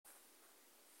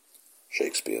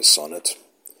Shakespeare's Sonnet,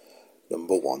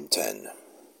 number 110.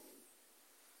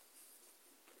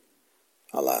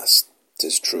 Alas,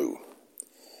 'tis true,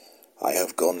 I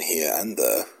have gone here and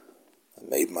there, and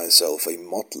made myself a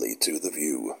motley to the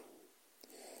view.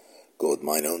 Good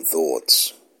mine own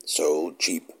thoughts, sold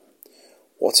cheap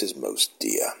what is most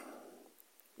dear,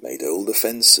 made old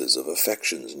offences of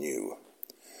affections new.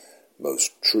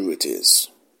 Most true it is,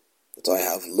 that I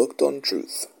have looked on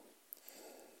truth,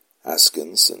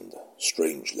 askance and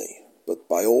strangely, but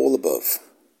by all above,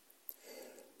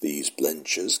 these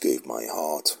blenchers gave my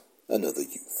heart another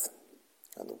youth,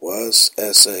 and worse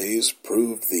essays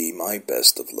proved thee my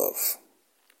best of love.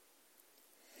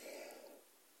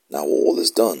 Now all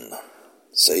is done,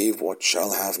 save what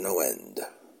shall have no end.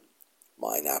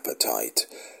 Mine appetite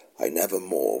I never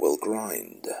more will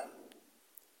grind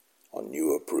on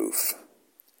newer proof,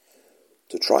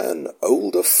 to try an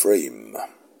older frame,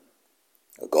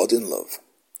 a God in love,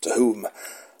 to whom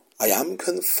I am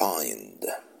confined.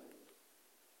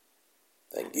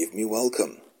 Then give me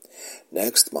welcome,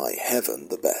 next my heaven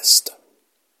the best,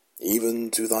 even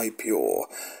to thy pure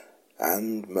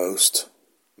and most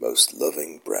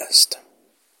loving breast.